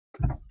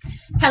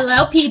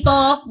Hello,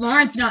 people.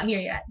 Lauren's not here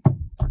yet.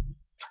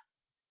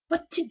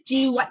 What to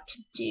do? What to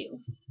do?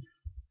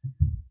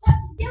 What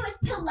to do is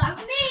to love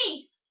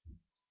me.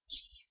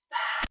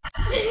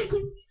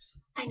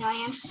 I know I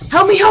am.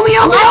 Help me! Help me!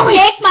 Help me! Help me!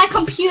 Make my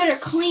computer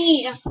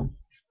clean.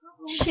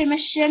 Shimmy,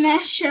 shimmy,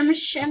 shimmy,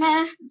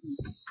 shimmy.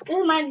 This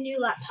is my new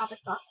laptop.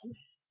 It's awesome.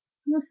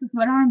 This is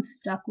what I'm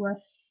stuck with.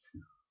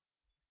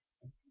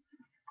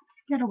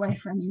 Get away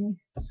from me.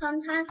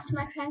 Sometimes to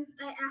my friends,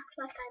 I act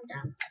like I'm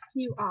dumb.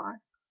 You are.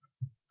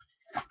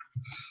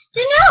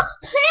 Janelle,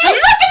 please! I'm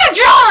not gonna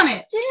draw on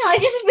it! Janelle, I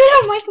just bit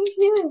on my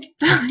computer.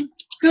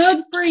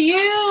 Good for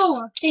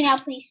you!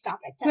 Janelle, please stop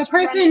it. The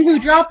person who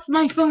drops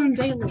my phone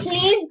daily.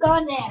 Please go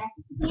there.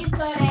 Please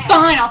go there.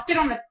 Fine, I'll sit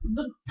on the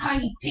little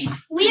tiny piece.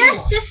 We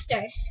are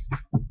sisters.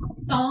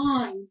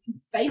 Fine.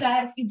 Say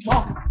that if you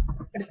want.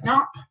 But it's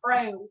not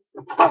true.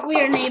 But we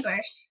are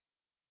neighbors.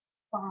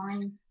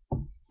 Fine.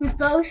 We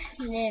both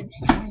live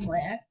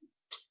somewhere.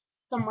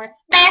 Somewhere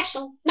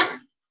special.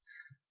 Her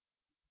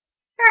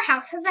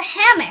house has a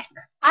hammock.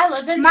 I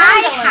live in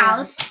My PANDAS.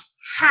 house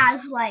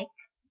has like...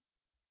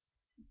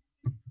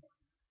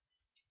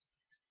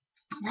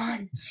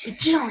 One, two,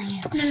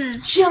 giant, No.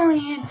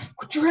 giant,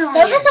 quadrillion.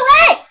 Throw this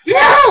away! No!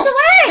 Throw this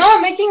away! No,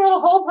 I'm making little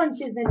hole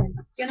punches in it.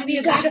 It's gonna be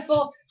a Hunger.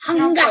 beautiful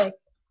Hunger. snowflake.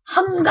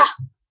 Hunger.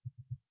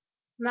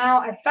 Now,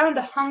 I found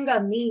a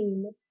hunger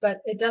meme, but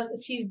it doesn't.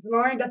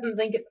 Lauren doesn't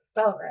think it's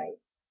spelled right.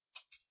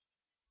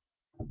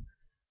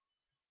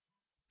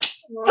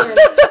 Lauren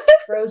is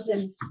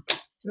frozen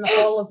in the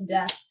hole of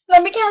death.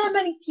 Let me count how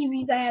many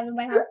TVs I have in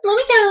my house. Let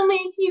me count how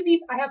many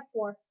TVs. I have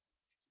 4.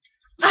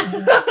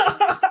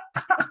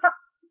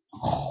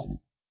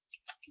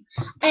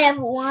 I have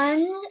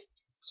 1,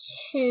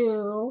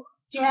 2...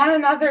 Do you want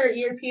another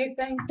ear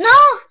piercing? No!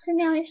 So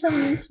now you're so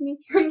mean to me.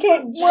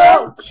 Okay,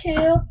 1,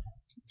 2,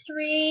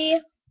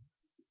 3,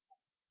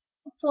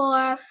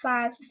 4,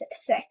 5,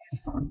 6.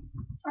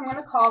 I'm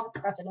gonna call the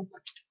president.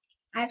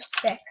 I have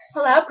 6.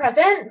 Hello,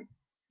 President.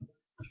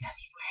 Because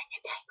he's wearing a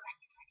diaper and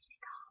he's ready to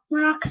go.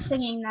 We're not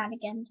singing that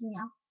again,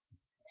 Danielle.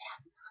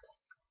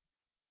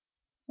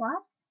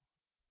 What?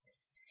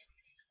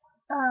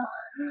 Oh.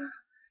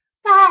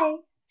 Bye.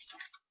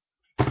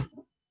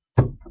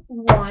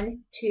 1,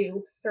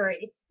 2,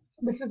 3.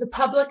 This is a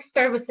public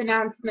service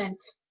announcement.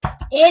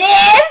 It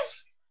is!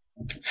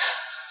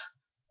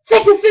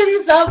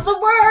 Citizens of the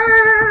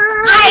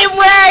world! I'm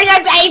wearing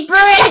a diaper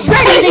and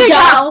ready to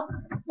go!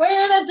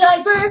 Wearing a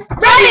diaper,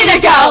 Ready to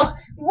go!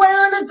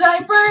 wearing a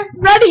diaper,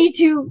 Ready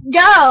to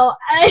go!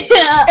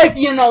 if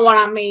you know what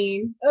I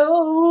mean.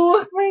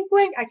 Oh. Blink,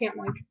 blink. I can't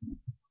blink.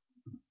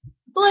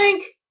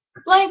 Blink,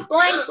 blink,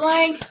 blink,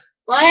 blink,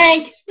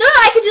 blink. No,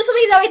 I could do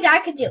something that my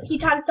dad could do. He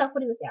taught himself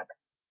when he was young.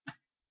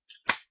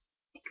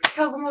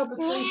 Tell them about the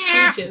Three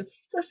Yeah. Stooges.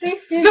 The Three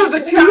Stooges. No,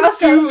 the Two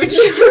Stooges. The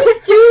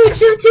Two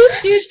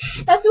Stooges.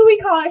 That's what we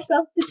call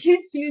ourselves, the Two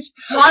Stooges.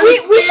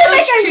 We should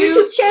make our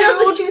YouTube channel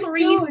the Two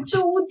Stooge.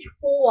 Stooge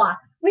 4.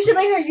 We should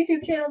make our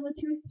YouTube channel the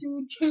Two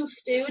Stooge. Two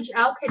Stooge,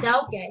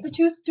 okay. The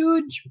Two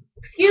Stooge.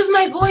 Excuse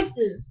my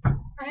voices.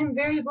 I am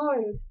very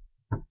bored.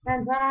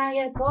 And when I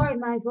get bored,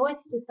 my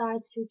voice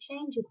decides to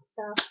change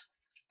itself.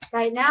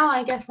 Right now,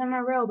 I guess I'm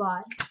a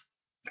robot.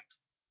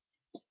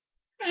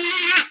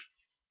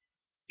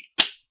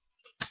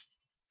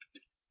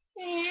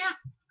 Yeah.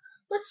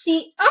 Let's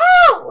see.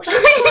 Oh! I didn't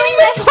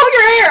even pull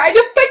your hair. I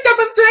just picked up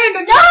a strand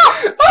and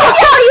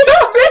You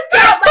just ripped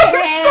out my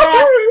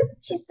hair.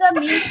 She's so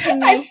mean to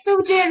me. I'm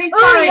so dearly Oh,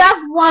 sorry. you have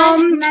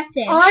one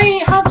message. I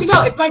have to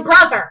go. It's my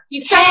brother.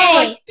 He's saying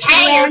like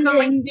hey or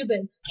something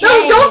stupid. No,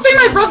 Hey, don't say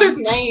my brother's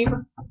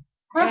name.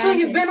 That's why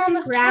you've Brandon. been on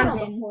this channel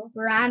Brandon. before.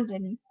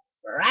 Brandon.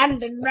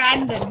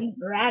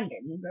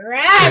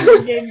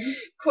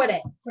 Quit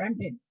it.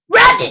 Brandon.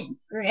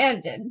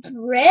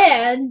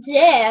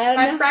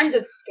 My friend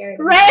is scared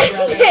of my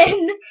brother.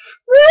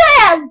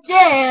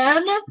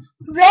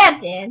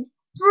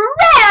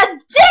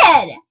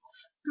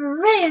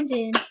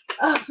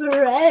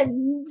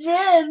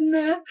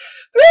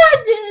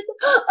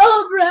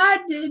 Oh,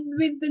 Brandon,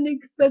 we've been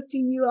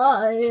expecting you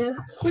all.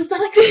 We've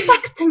been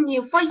expecting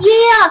you for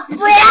years.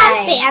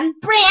 Brandon.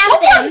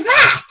 What was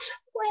that?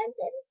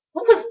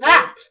 What was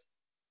that?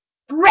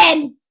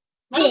 Brandon.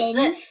 What is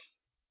this?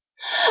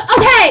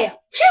 Okay.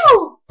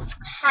 Phew.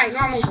 Alright,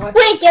 normal voice.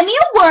 Wait, give me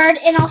a word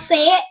and I'll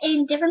say it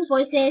in different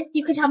voices.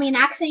 You can tell me an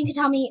accent, you can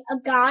tell me a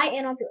guy,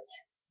 and I'll do it.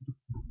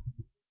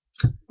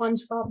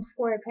 SpongeBob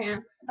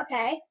SquarePants.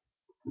 Okay.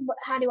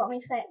 How do you want me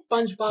to say it?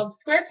 SpongeBob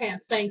SquarePants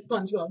saying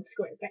SpongeBob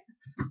SquarePants.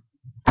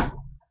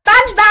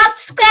 SpongeBob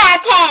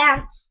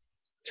SquarePants!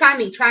 Try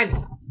me.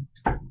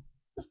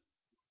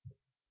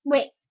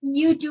 Wait,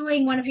 you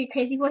doing one of your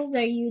crazy voices or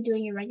are you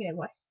doing your regular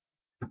voice?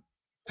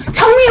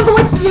 Tell me a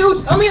voice to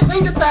do. Tell me a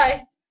thing to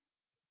say.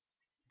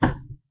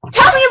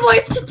 Tell me a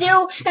voice to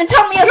do and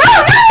tell me a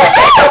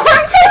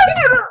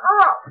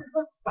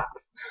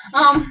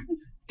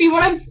See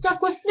what I'm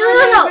stuck with?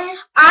 No.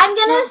 I'm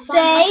gonna Fun,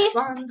 say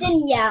fun.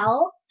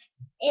 Danielle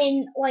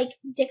in like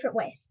different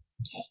ways.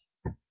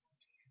 Okay.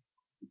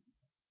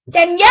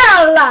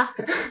 Danielle!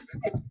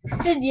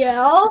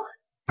 Danielle?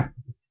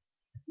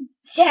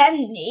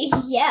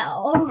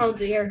 Danielle. Oh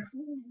dear.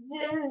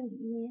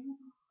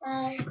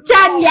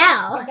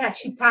 Danielle. Okay,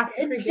 she passed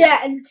the creepy.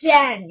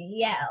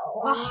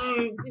 Danielle.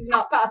 She's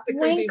not past the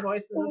creepy Wink,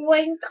 voices.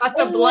 wink, That's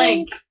a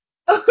blank. wink.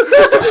 Do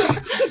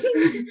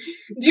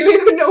you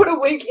even know what a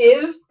wink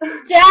is?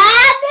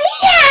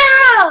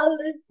 Danielle.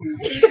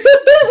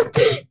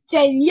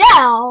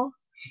 Danielle.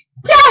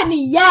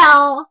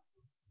 Danielle.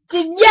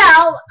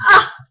 Danielle.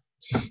 Ah.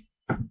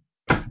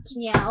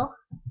 Danielle.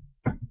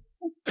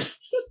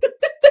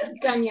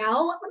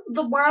 Danielle,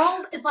 the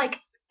world is like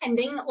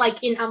ending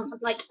like in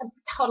like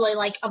totally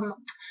like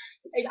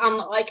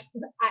like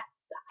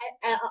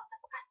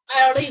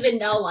I don't even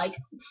know like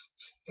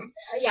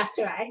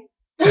yesterday.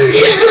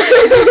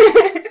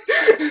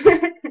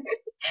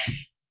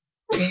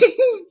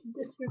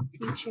 Distant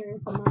future.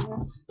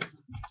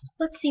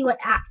 Let's see what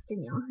apps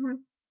Danielle has.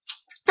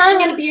 I'm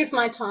gonna be with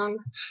my tongue.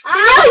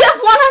 Danielle, you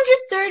have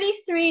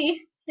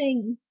 133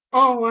 things.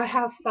 Oh, I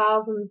have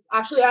thousands.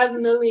 Actually, I have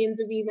millions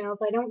of emails.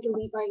 I don't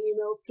delete my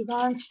emails because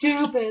I'm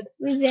stupid.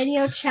 We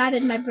video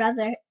chatted my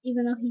brother,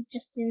 even though he's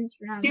just in his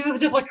room. He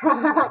was just like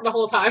the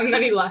whole time, and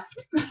then he left.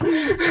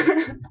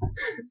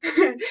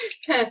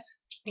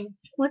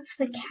 What's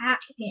the cat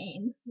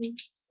game?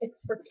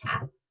 It's for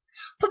cats.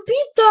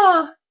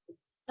 Papita!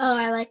 Oh,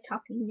 I like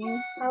talking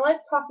news. I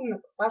like talking to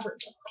Clever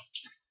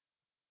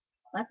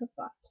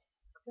Cleverbot.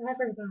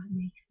 Cleverbot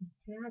makes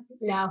me happy.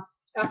 No,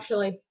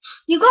 actually.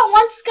 You got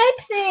one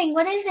Skype thing!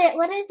 What is it?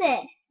 What is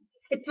it?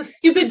 It's a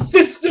stupid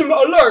system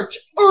alert!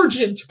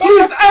 Urgent!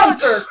 Please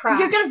answer! Crap.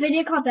 You're gonna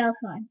video call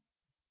Belphone.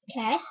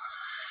 Okay.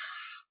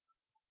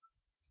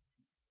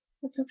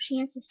 Let's hope she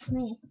answers to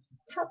me.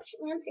 Let's hope she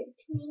answers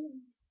to me.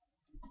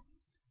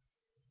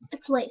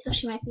 It's late, so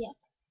she might be up.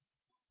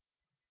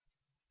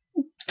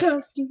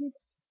 Go, stupid.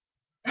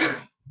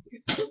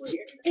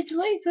 It's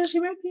late, so she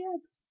might be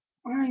up.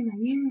 I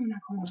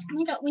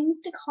We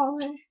need to call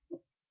her.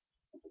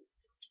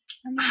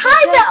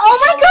 Hi, Bella! Oh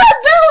my God,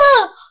 Bella!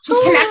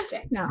 She's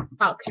connecting. No.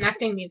 Oh,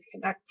 connecting means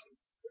connect.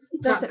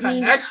 Doesn't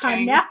mean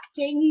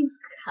connecting.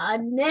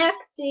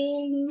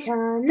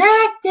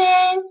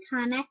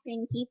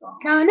 Connecting people.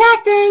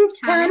 Connecting.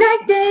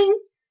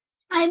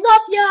 I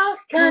love you.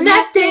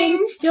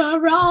 Connecting.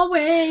 You're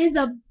always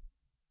a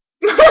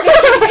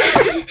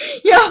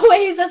You're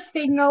always a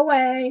thing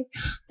away.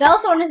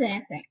 Belphone isn't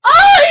answering.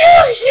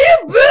 Oh, you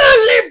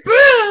bully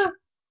boo!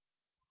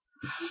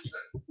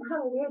 I had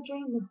a weird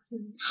dream last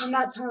night. I'm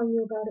not telling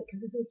you about it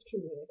because it was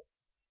too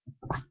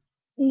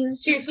weird.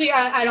 Seriously,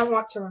 I don't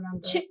want to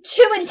remember.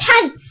 Too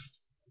intense.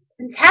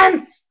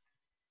 Intense!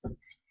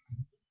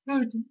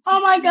 Oh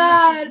my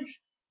God.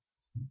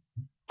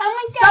 Oh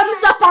my God.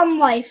 Thumbs up on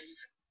life.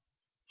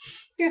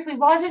 Seriously,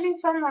 why did you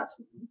send that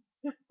to me?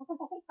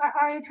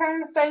 Are you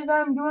trying to say that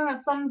I'm doing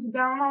a thumbs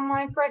down on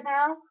life right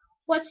now?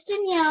 What's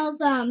Danielle's,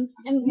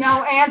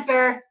 No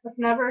answer. That's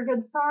never a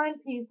good sign,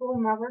 people.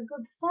 Never a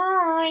good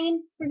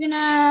sign. We're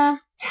gonna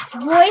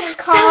voice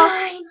call.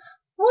 Sign.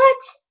 What?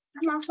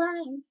 I'm not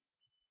fine.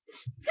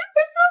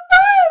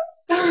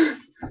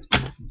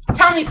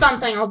 Tell me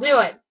something, I'll do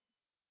it.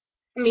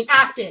 I mean,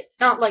 act it,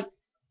 not like...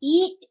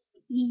 Eat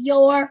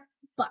your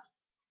butt.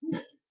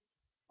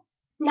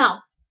 No.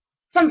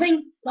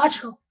 Something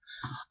logical.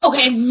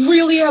 Okay, I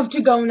really have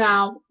to go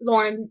now.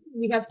 Lauren,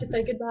 we have to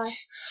say goodbye.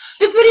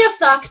 This video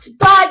sucked,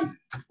 but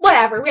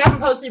whatever. We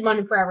haven't posted one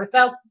in forever,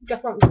 so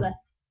guess what was this?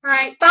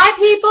 Alright, bye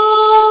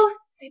people!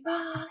 Say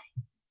bye.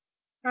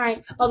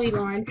 Alright, I'll be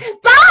Lauren.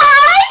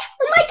 Bye!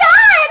 Oh my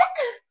God!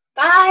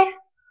 Bye!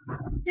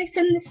 I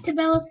send this to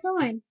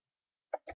Belphone.